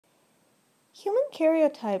Human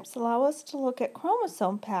karyotypes allow us to look at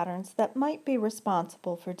chromosome patterns that might be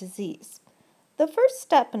responsible for disease. The first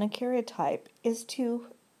step in a karyotype is to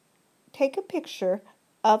take a picture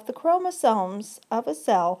of the chromosomes of a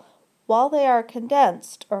cell while they are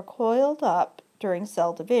condensed or coiled up during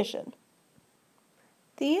cell division.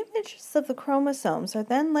 The images of the chromosomes are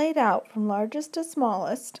then laid out from largest to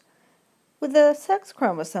smallest, with the sex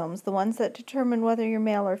chromosomes, the ones that determine whether you're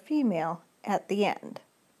male or female, at the end.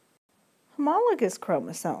 Homologous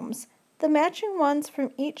chromosomes, the matching ones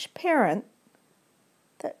from each parent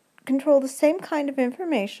that control the same kind of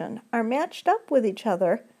information, are matched up with each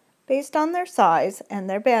other based on their size and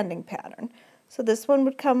their banding pattern. So this one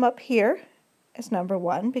would come up here as number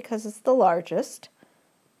 1 because it's the largest.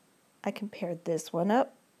 I compared this one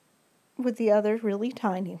up with the other really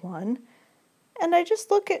tiny one, and I just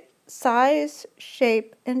look at size,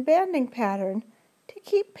 shape, and banding pattern to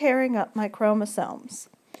keep pairing up my chromosomes.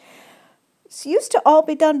 This used to all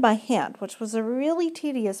be done by hand, which was a really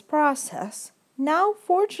tedious process. Now,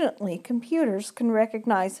 fortunately, computers can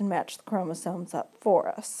recognize and match the chromosomes up for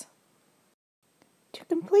us. To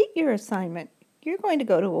complete your assignment, you're going to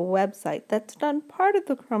go to a website that's done part of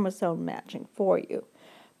the chromosome matching for you,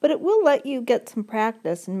 but it will let you get some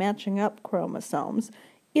practice in matching up chromosomes.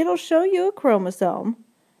 It'll show you a chromosome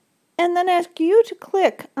and then ask you to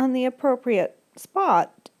click on the appropriate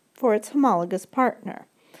spot for its homologous partner.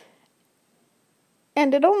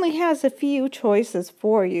 And it only has a few choices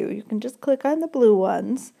for you. You can just click on the blue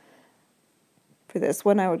ones. For this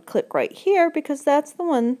one, I would click right here because that's the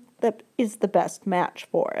one that is the best match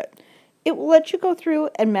for it. It will let you go through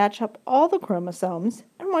and match up all the chromosomes,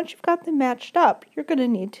 and once you've got them matched up, you're going to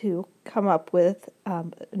need to come up with a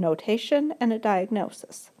notation and a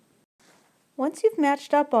diagnosis. Once you've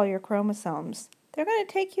matched up all your chromosomes, they're going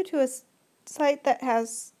to take you to a site that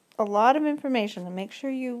has a lot of information, and make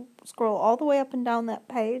sure you scroll all the way up and down that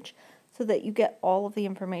page so that you get all of the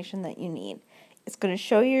information that you need. It's going to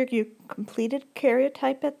show you your completed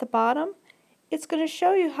karyotype at the bottom. It's going to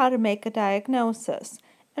show you how to make a diagnosis.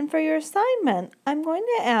 And for your assignment, I'm going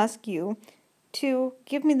to ask you to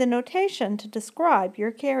give me the notation to describe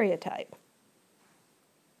your karyotype.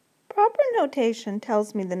 Proper notation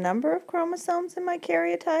tells me the number of chromosomes in my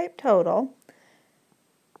karyotype total,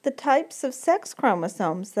 the types of sex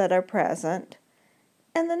chromosomes that are present,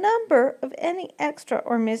 and the number of any extra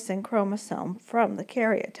or missing chromosome from the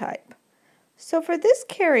karyotype. So for this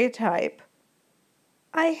karyotype,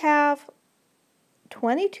 I have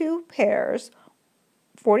 22 pairs,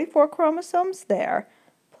 44 chromosomes there,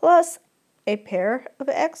 plus a pair of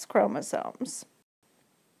X chromosomes.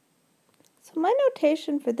 So my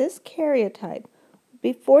notation for this karyotype would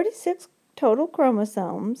be 46 total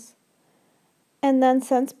chromosomes, and then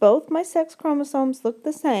since both my sex chromosomes look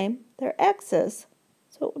the same, they're X's,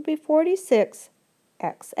 so it would be 46XX.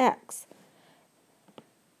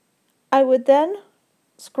 I would then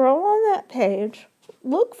scroll on that page,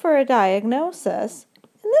 look for a diagnosis,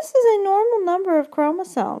 and this is a normal number of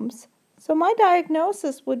chromosomes. So my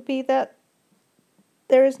diagnosis would be that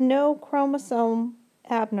there is no chromosome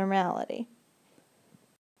abnormality.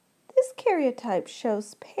 This karyotype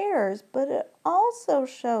shows pairs, but it also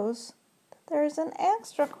shows there is an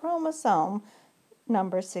extra chromosome,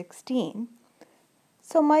 number 16.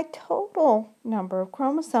 So my total number of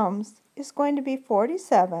chromosomes is going to be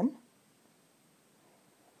 47.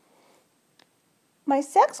 My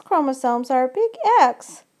sex chromosomes are a big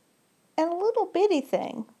X and a little bitty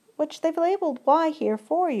thing, which they've labeled Y here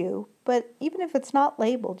for you, but even if it's not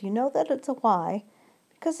labeled, you know that it's a Y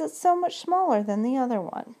because it's so much smaller than the other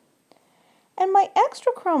one. And my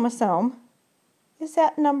extra chromosome is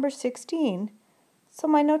at number 16. So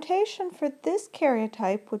my notation for this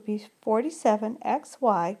karyotype would be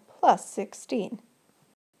 47XY plus 16.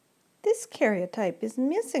 This karyotype is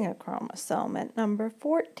missing a chromosome at number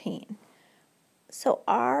 14. So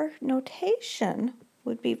our notation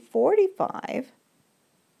would be 45,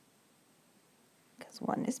 because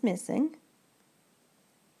one is missing.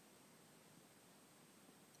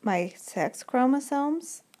 My sex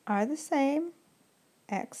chromosomes are the same,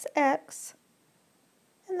 XX,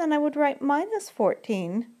 and then I would write minus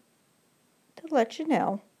 14 to let you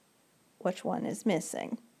know which one is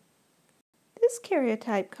missing. This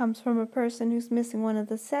karyotype comes from a person who's missing one of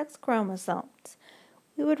the sex chromosomes.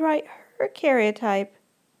 We would write her karyotype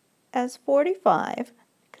as 45,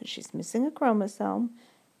 because she's missing a chromosome,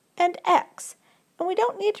 and X. And we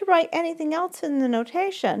don't need to write anything else in the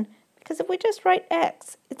notation, because if we just write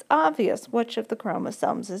X, it's obvious which of the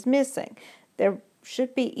chromosomes is missing. There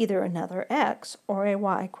should be either another X or a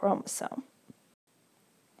Y chromosome.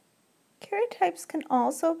 Karyotypes can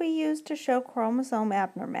also be used to show chromosome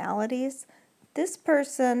abnormalities. this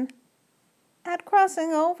person had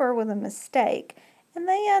crossing over with a mistake, and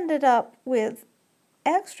they ended up with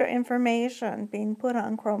extra information being put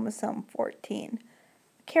on chromosome 14.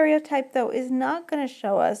 Karyotype, though, is not going to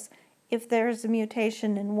show us if there's a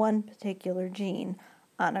mutation in one particular gene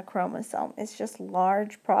on a chromosome. It's just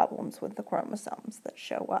large problems with the chromosomes that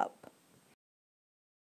show up.